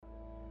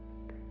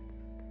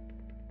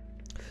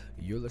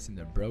You're listening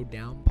to Bro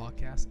Down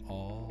Podcast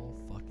all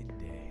fucking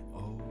day.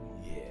 Oh,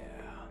 yeah.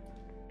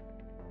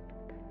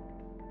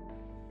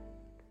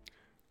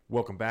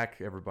 Welcome back,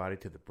 everybody,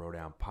 to the Bro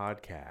Down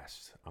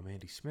Podcast. I'm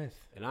Andy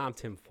Smith. And I'm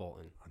Tim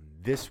Fulton. On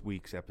this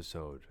week's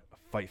episode of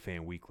Fight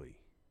Fan Weekly,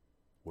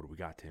 what do we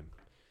got, Tim?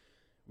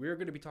 We're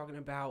going to be talking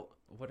about,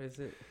 what is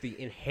it?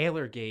 The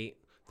Inhaler Gate,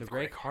 the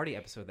Greg Hardy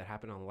episode that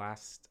happened on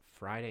last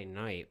Friday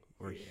night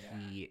where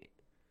he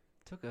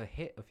took a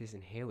hit of his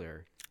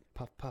inhaler.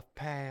 Puff, puff,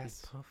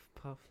 pass. Puff,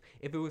 puff.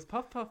 If it was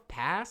puff, puff,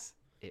 pass,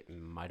 it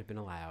might have been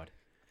allowed.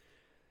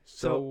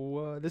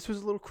 So this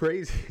was a little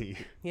crazy.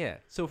 Yeah.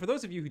 So for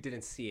those of you who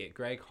didn't see it,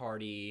 Greg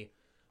Hardy,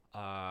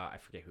 I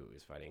forget who he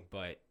was fighting,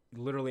 but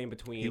literally in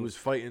between. He was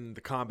fighting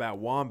the Combat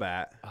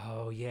Wombat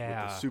Oh, with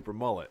yeah. the super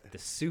mullet. The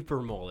super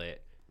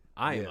mullet.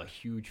 I am a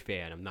huge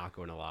fan. I'm not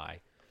going to lie.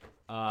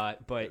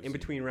 But in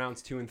between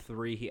rounds 2 and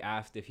 3, he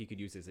asked if he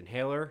could use his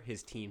inhaler.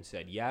 His team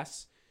said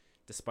yes,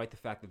 despite the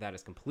fact that that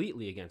is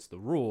completely against the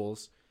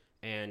rules.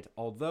 And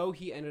although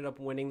he ended up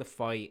winning the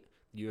fight,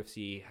 the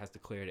UFC has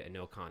declared it a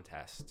no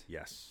contest.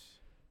 Yes.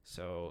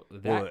 So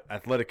that Well, the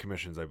athletic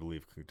commissions, I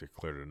believe,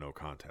 declared it a no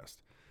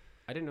contest.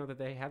 I didn't know that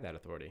they had that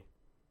authority.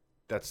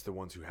 That's the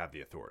ones who have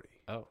the authority.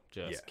 Oh,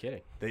 just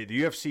kidding. The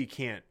UFC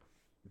can't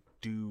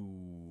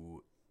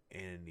do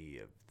any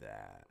of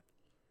that.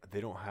 They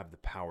don't have the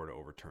power to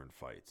overturn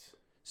fights.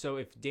 So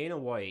if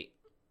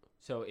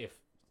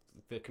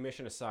the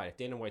commission aside, if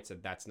Dana White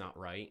said that's not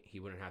right,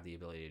 he wouldn't have the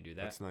ability to do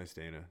that. That's nice,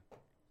 Dana.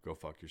 Go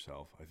fuck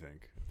yourself, I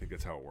think. I think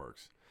that's how it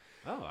works.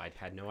 Oh, I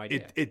had no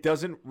idea. It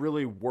doesn't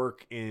really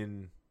work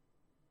in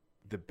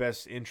the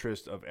best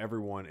interest of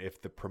everyone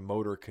if the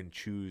promoter can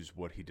choose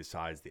what he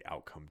decides the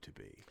outcome to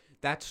be.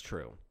 That's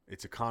true.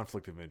 It's a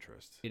conflict of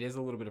interest. It is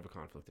a little bit of a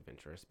conflict of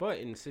interest, but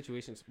in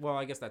situations, well,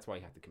 I guess that's why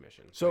you have the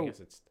commission. So I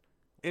guess it's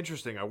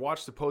interesting. I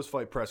watched the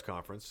post-fight press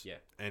conference. Yeah.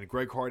 And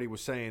Greg Hardy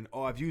was saying,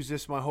 "Oh, I've used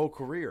this my whole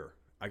career.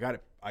 I got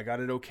it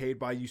okayed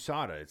by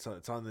USADA.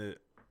 It's on the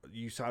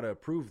USADA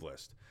approved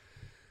list.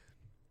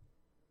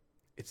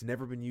 It's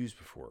never been used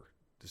before.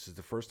 This is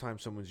the first time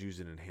someone's used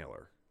an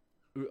inhaler."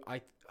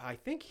 I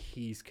think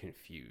he's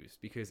confused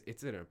because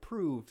it's an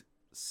approved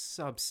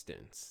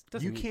substance.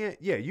 You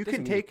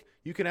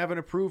can have an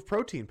approved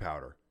protein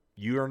powder.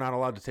 You are not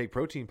allowed to take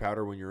protein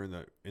powder when you're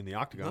in the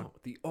octagon. No,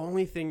 the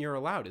only thing you're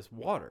allowed is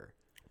water.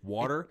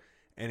 Water,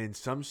 and in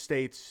some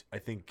states, I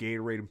think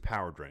Gatorade and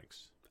power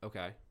drinks.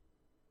 Okay.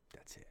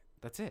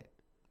 That's it.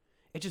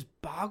 It just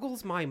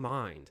boggles my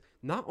mind.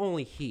 Not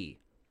only he.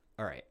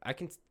 All right, I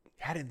can.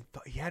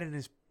 He had it in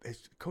his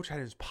coach had it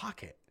in his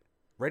pocket,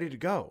 ready to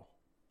go.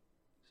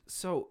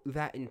 So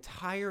that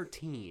entire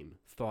team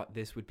thought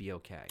this would be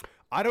okay.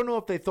 I don't know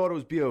if they thought it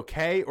would be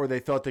okay or they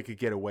thought they could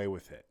get away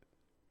with it.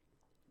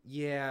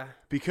 Yeah.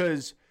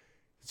 Because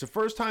it's the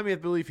first time I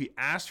believe he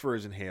asked for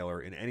his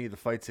inhaler in any of the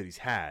fights that he's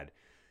had.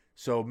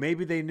 So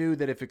maybe they knew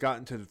that if it got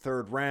into the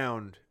third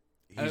round,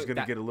 he's going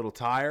to get a little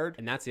tired.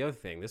 And that's the other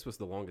thing. This was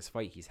the longest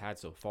fight he's had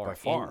so far.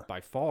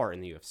 By far in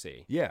the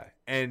UFC. Yeah,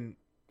 and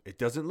it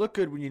doesn't look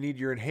good when you need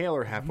your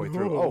inhaler halfway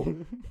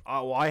through.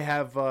 Oh, I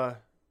have, what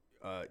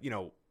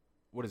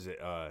is it?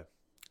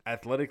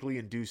 Athletically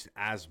induced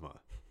asthma.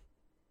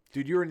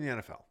 Do you're in the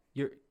NFL.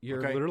 You're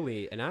okay?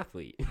 Literally an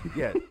athlete.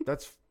 Yeah,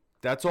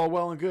 that's all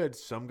well and good.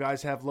 Some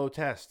guys have low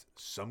test.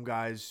 Some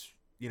guys,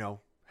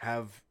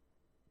 have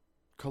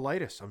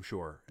colitis, I'm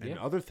sure, and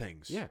other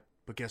things. Yeah.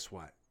 But guess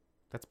what?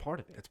 That's part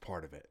of it. That's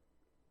part of it.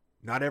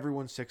 Not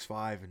everyone's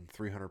 6'5" and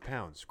 300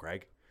 pounds,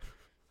 Greg.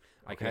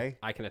 Okay?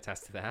 I can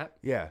attest to that.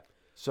 Yeah.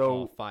 So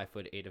all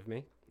 5'8" of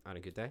me on a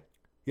good day.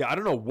 Yeah, I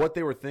don't know what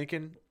they were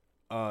thinking.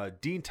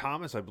 Dean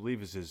Thomas, I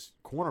believe, is his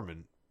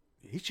cornerman.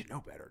 He should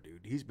know better,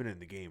 dude. He's been in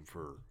the game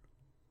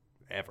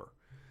forever.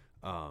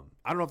 I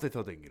don't know if they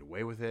thought they could get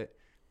away with it,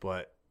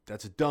 but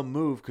that's a dumb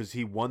move because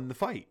he won the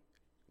fight.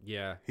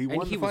 Yeah. He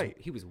won the fight.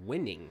 He was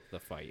winning the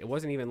fight. It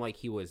wasn't even like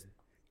he was...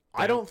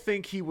 I don't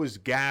think he was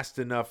gassed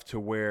enough to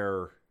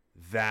where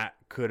that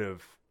could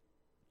have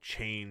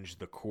changed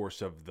the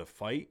course of the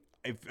fight.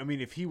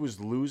 If he was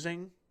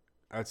losing,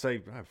 I'd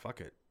say, fuck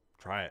it.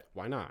 Try it.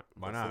 Why not?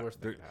 Why What's not? the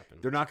worst that could happen?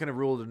 They're not going to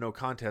rule it a no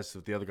contest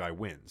if the other guy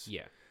wins.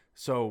 Yeah.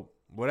 So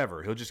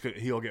whatever,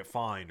 he'll get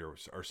fined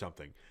or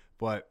something.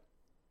 But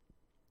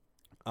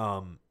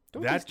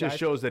that just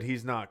shows that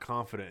he's not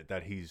confident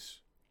that his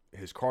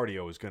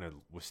cardio is going to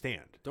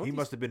withstand. He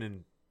must have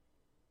been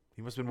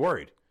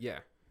worried. Yeah.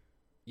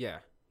 Yeah.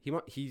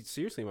 He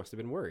seriously must have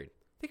been worried.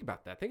 Think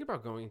about that. Think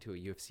about going into a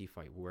UFC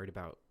fight worried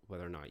about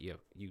whether or not you're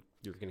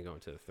going to go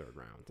into the third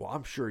round. Well,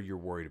 I'm sure you're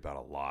worried about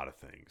a lot of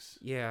things.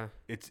 Yeah.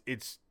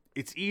 It's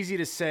easy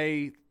to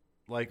say,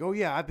 like, oh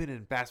yeah, I've been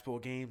in basketball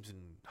games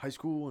in high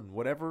school and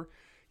whatever.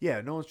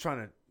 Yeah, no one's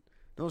trying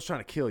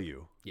to kill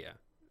you. Yeah.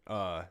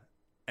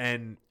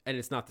 And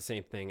it's not the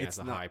same thing as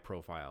a high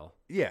profile.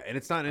 Yeah, and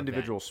it's not an event.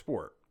 individual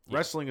sport. Yeah.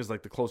 Wrestling is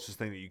like the closest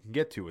thing that you can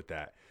get to with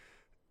that.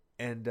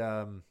 And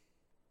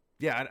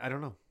I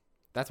don't know.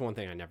 That's one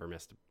thing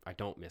I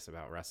don't miss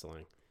about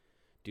wrestling.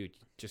 Dude,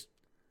 just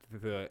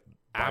the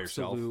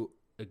absolute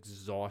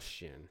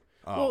exhaustion.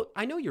 Well,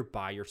 I know you're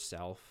by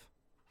yourself,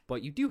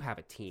 but you do have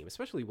a team,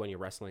 especially when you're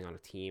wrestling on a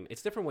team.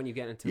 It's different when you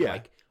get into Yeah.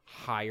 like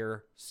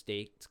higher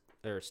stakes.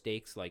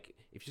 Like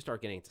if you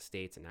start getting into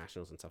states and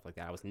nationals and stuff like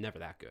that, I was never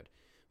that good.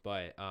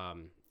 But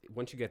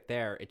once you get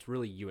there, it's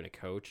really you and a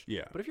coach.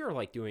 Yeah. But if you're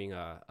like doing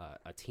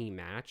a team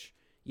match,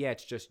 yeah,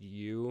 it's just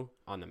you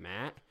on the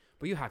mat,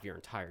 but you have your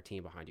entire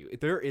team behind you.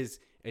 There is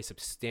a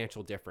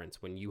substantial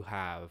difference when you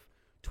have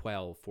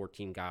 12,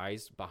 14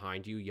 guys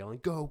behind you yelling,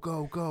 go,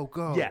 go, go,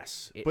 go.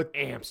 Yes, It but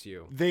amps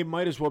you. they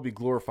might as well be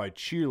glorified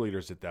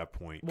cheerleaders at that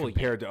point Well,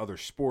 compared to other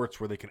sports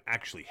where they can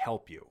actually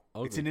help you.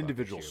 Ugly It's an fucking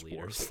individual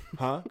cheerleaders. sport.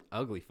 Huh?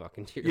 Ugly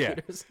fucking Yeah.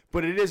 cheerleaders.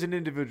 But it is an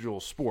individual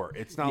sport.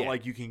 It's not Yeah.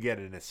 like you can get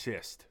an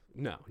assist.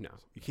 No.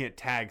 You can't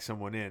tag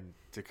someone in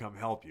to come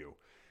help you.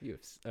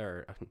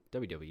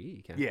 WWE,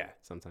 you can. Yeah.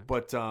 Sometimes.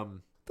 But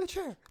The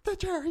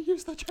chair, he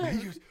used the chair.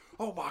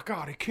 oh my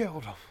god, he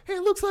killed him.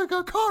 It looks like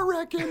a car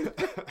wrecking.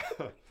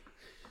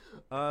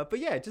 But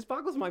yeah, it just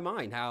boggles my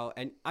mind how,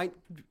 and I,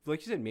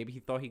 like you said, maybe he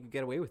thought he could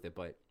get away with it,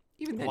 but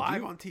even then,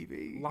 Live dude, on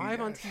TV.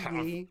 live on Yeah.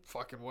 TV.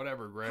 Fucking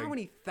whatever, Greg. How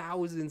many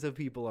thousands of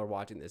people are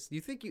watching this? Do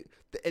you think you?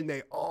 And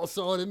they all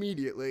saw it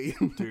immediately.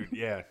 Dude,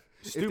 yeah.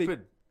 they-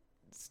 Stupid.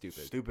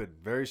 Stupid. Stupid.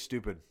 Very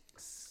stupid.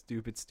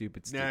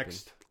 Stupid.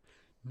 Next.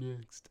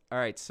 All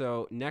right.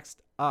 So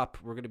next up,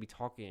 we're going to be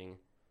talking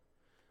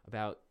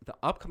about the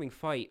upcoming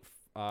fight.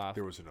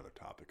 There was another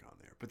topic on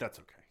there, but that's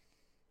okay.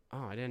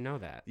 Oh, I didn't know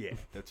that. Yeah,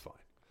 that's fine.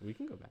 We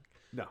can go back.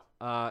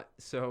 No.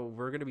 So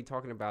we're going to be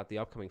talking about the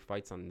upcoming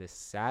fights on this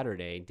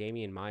Saturday: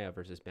 Damian Maia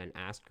versus Ben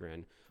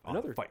Askren.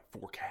 Another fight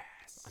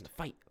forecast. on the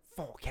fight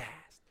forecast.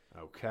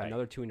 Okay.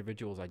 Another two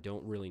individuals I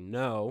don't really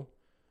know.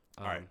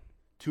 All right.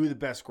 Two of the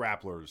best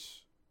grapplers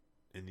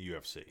in the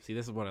UFC. See,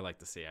 this is what I like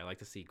to see. I like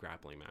to see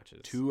grappling matches.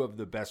 Two of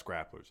the best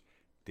grapplers.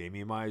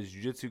 Damian Maia is a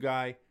jiu-jitsu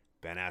guy.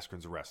 Ben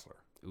Askren's a wrestler.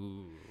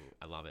 Ooh,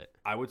 I love it.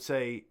 I would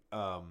say,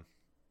 I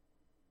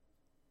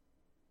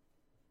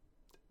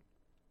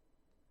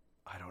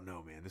don't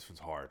know, man. This one's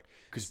hard.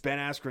 Because Ben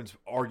Askren's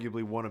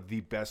arguably one of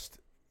the best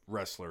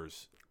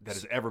wrestlers that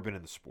has ever been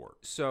in the sport.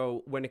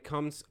 So when it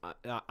comes,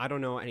 I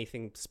don't know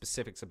anything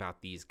specifics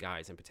about these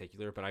guys in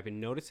particular, but I've been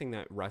noticing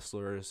that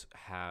wrestlers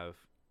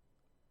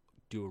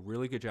do a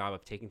really good job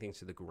of taking things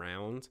to the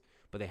ground,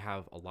 but they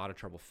have a lot of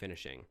trouble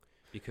finishing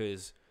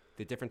because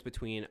the difference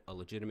between a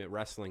legitimate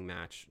wrestling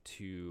match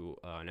to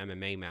an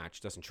MMA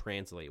match doesn't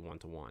translate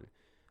one-to-one.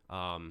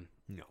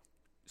 No.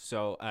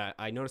 So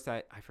I noticed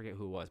that, I forget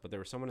who it was, but there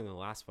was someone in the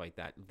last fight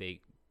that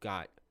they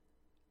got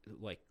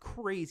like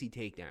crazy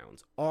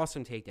takedowns,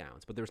 awesome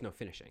takedowns, but there was no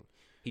finishing.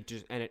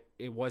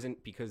 It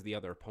wasn't because the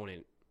other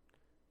opponent,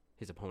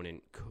 his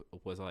opponent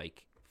was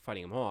like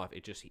fighting him off.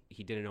 It just,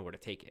 he didn't know where to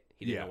take it.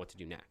 He didn't know what to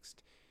do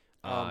next.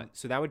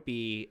 So that would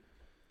be,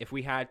 if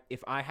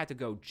I had to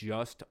go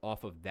just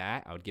off of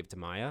that, I would give it to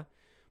Maia.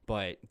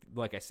 But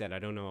like I said, I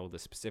don't know the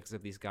specifics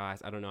of these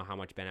guys. I don't know how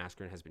much Ben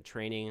Askren has been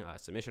training,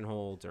 submission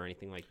holds or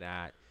anything like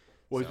that.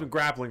 Well, he's been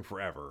grappling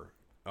forever.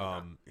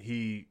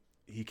 He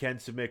can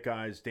submit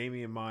guys.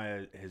 Damian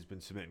Maia has been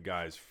submitting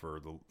guys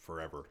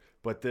forever.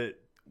 But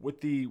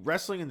with the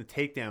wrestling and the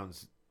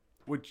takedowns,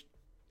 which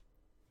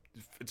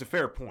it's a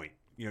fair point.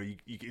 You know,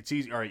 it's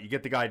easy. All right, you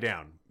get the guy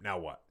down. Now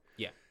what?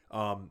 Yeah.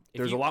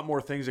 There's a lot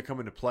more things that come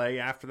into play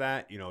after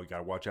that. You know, you got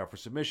to watch out for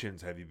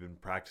submissions. Have you been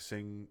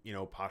practicing,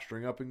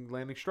 posturing up and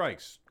landing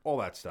strikes? All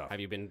that stuff. Have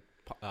you been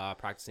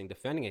practicing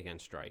defending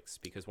against strikes?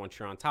 Because once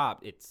you're on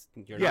top, you're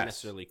Yes. not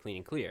necessarily clean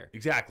and clear.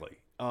 Exactly.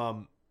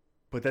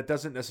 But that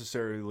doesn't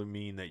necessarily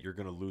mean that you're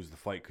going to lose the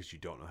fight because you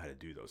don't know how to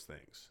do those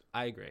things.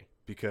 I agree.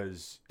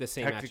 Because The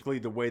same technically,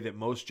 the way that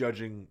most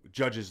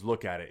judges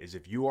look at it is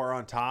if you are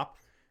on top,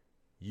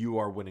 you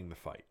are winning the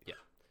fight. Yeah.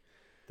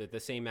 The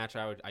same match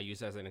I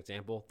use as an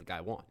example, the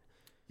guy won.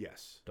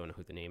 Yes. Don't know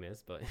who the name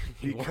is, but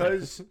he won.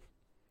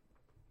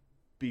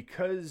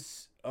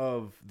 because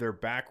of their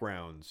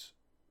backgrounds,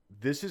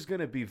 this is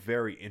going to be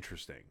very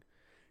interesting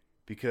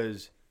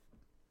because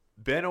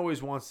Ben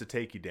always wants to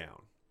take you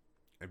down.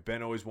 And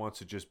Ben always wants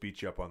to just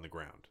beat you up on the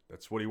ground.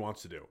 That's what he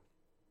wants to do.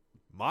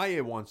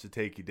 Maia wants to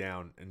take you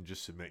down and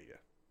just submit you.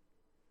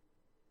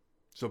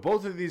 So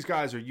both of these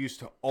guys are used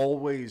to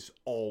always,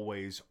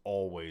 always,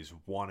 always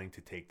wanting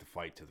to take the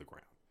fight to the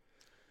ground.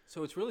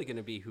 So it's really going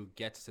to be who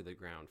gets to the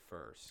ground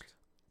first.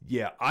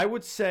 Yeah, I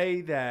would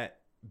say that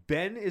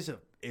Ben is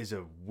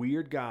a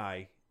weird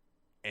guy,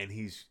 and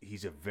he's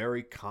a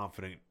very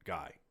confident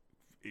guy,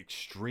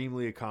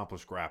 extremely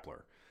accomplished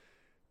grappler.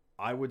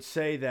 I would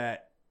say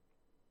that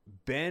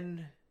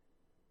Damian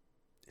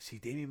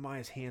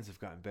Maia's hands have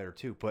gotten better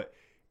too, but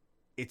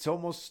it's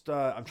almost,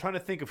 I'm trying to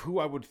think of who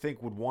I would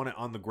think would want it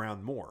on the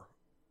ground more.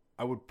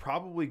 I would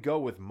probably go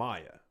with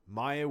Maia.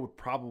 Maia would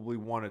probably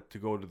want it to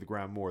go to the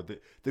ground more.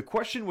 The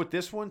question with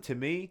this one, to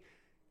me,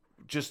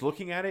 just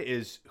looking at it,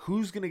 is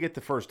who's going to get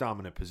the first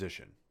dominant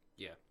position?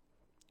 Yeah.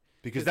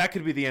 Because that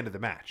could be the end of the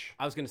match.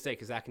 I was going to say,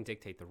 because that can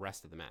dictate the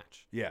rest of the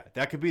match. Yeah,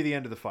 that could be the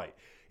end of the fight.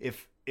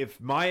 If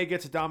Maia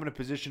gets a dominant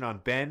position on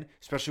Ben,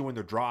 especially when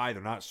they're dry,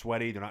 they're not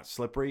sweaty, they're not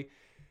slippery,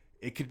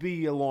 it could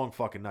be a long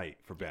fucking night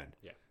for Ben.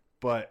 Yeah.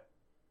 But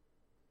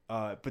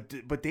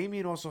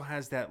Damian also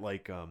has that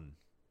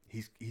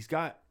he's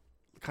got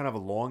kind of a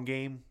long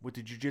game with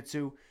the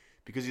jiu-jitsu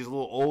because he's a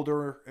little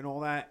older and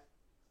all that.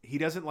 He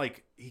doesn't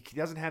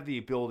have the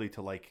ability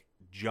to like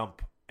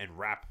jump and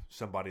wrap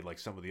somebody like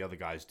some of the other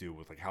guys do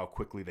with like how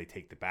quickly they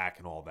take the back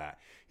and all that.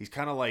 He's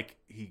kind of like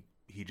he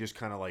just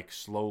kind of like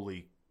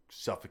slowly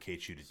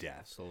suffocates you to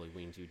death. Slowly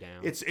weans you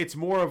down. It's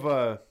more of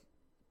a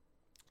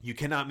you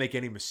cannot make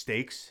any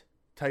mistakes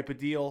type of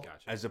deal,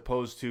 Gotcha. as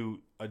opposed to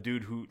a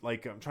dude who,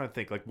 like, I'm trying to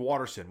think, like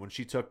Waterson when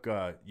she took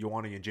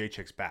Joanna and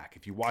Jacek's back.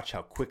 If you watch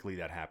how quickly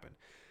that happened,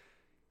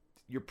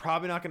 you're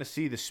probably not going to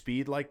see the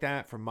speed like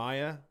that from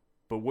Maia.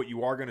 But what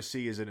you are going to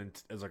see is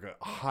like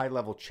a high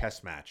level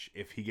chess match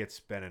if he gets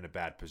been in a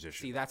bad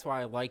position. See, that's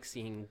why I like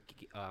seeing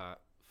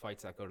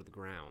fights that go to the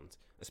ground,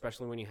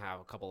 especially when you have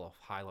a couple of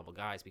high level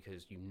guys,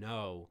 because you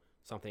know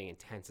something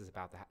intense is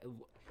about to happen.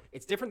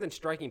 It's different than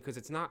striking because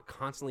it's not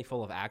constantly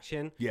full of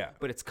action. Yeah.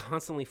 But it's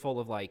constantly full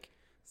of like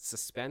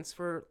suspense,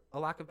 for a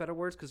lack of better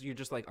words, because you're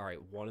just like, all right,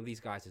 one of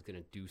these guys is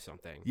going to do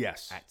something.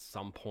 Yes. At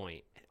some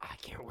point. And I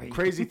can't wait.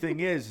 Crazy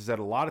thing is that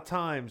a lot of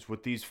times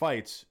with these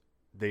fights,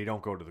 they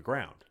don't go to the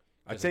ground.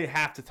 I'd say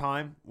half the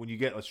time when you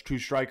get two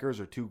strikers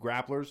or two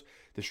grapplers,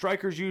 the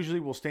strikers usually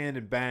will stand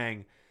and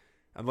bang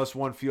unless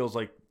one feels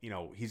like,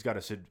 he's got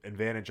an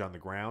advantage on the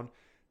ground.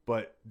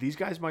 But these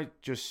guys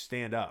might just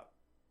stand up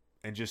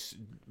and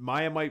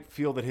Maia might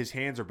feel that his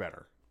hands are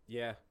better.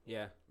 Yeah,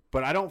 yeah.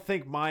 But I don't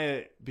think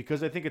Maia,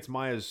 because I think it's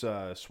Maia's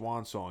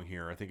swan song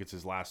here. I think it's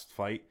his last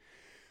fight.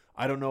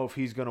 I don't know if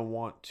he's going to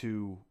want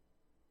to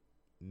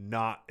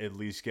not at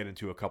least get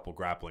into a couple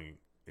grappling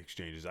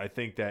exchanges. I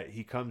think that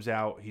he comes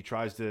out, he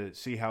tries to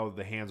see how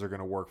the hands are going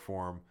to work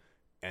for him,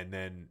 and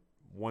then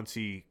once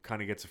he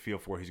kind of gets a feel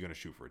for it, he's going to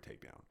shoot for a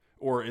takedown.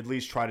 Or at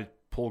least try to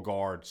pull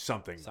guard,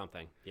 something.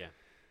 Something, yeah.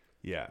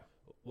 Yeah.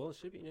 Well, it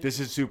should be. This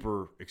is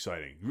super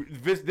exciting.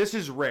 This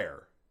is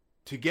rare.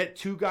 To get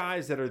two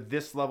guys that are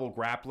this level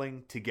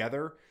grappling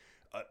together,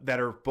 that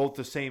are both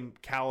the same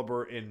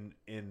caliber in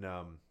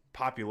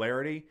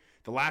popularity.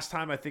 The last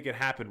time I think it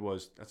happened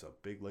was, that's a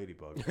big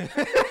ladybug.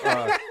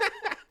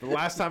 The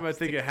last time I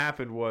think it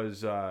happened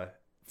was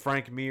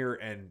Frank Mir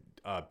and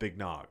Big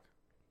Nog.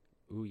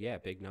 Ooh, yeah,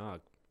 Big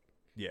Nog.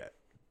 Yeah.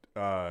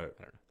 I don't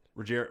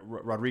know.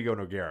 Rodrigo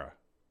Nogueira.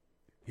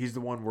 He's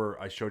the one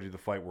where I showed you the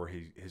fight where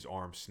his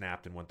arm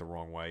snapped and went the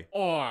wrong way.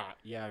 Oh,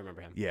 yeah, I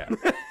remember him. Yeah.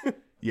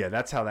 Yeah,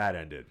 that's how that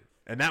ended.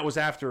 And that was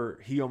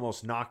after he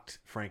almost knocked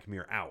Frank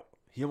Mir out.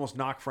 He almost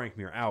knocked Frank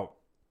Mir out.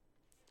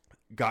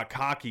 Got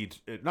cocky.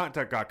 Not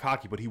that got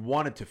cocky, but he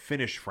wanted to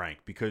finish Frank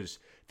because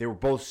they were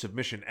both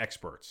submission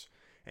experts.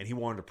 And he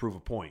wanted to prove a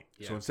point.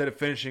 Yeah. So instead of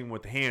finishing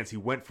with the hands, he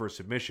went for a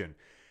submission.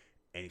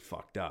 And he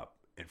fucked up.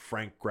 And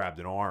Frank grabbed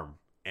an arm.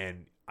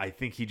 And I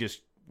think he just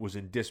was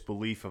in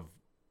disbelief of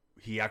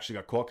he actually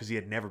got caught because he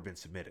had never been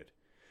submitted.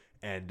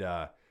 And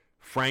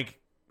Frank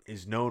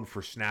is known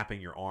for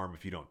snapping your arm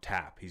if you don't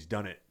tap. He's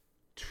done it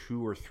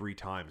 2 or 3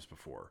 times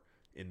before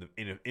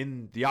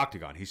in the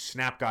octagon. He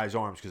snapped guys'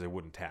 arms because they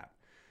wouldn't tap.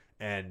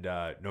 And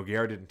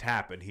Nogueira didn't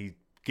tap, and he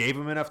gave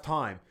him enough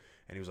time,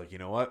 and he was like, you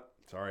know what?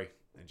 Sorry.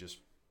 And just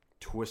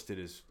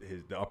twisted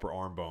the upper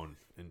arm bone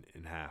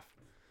in half.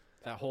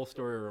 That whole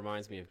story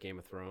reminds me of Game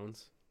of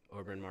Thrones.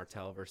 Oberyn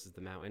Martell versus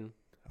the Mountain.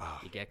 Ah.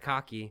 You get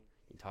cocky.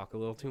 You talk a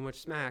little too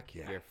much smack.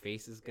 Yeah. Your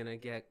face is going to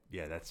get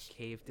That's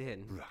caved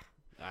in.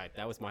 All right,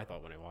 that was my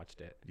thought when I watched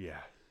it. yeah.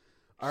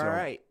 All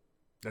right.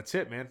 That's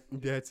it, man.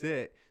 That's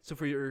it. So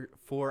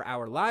for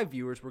our live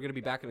viewers, we're going to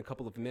be back in a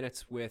couple of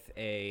minutes with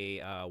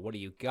a What Do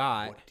You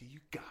Got? What do you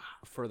got?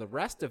 For the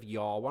rest of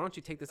y'all, why don't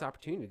you take this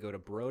opportunity to go to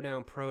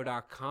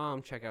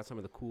brodownpro.com, check out some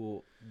of the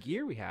cool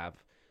gear we have.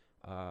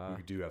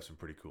 We do have some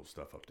pretty cool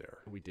stuff up there.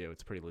 We do.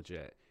 It's pretty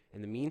legit.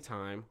 In the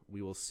meantime,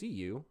 we will see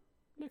you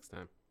next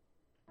time.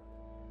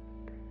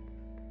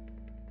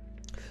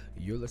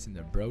 You're listening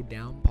to Bro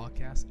Down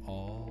Podcast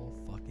all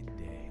fucking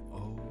day.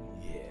 Oh,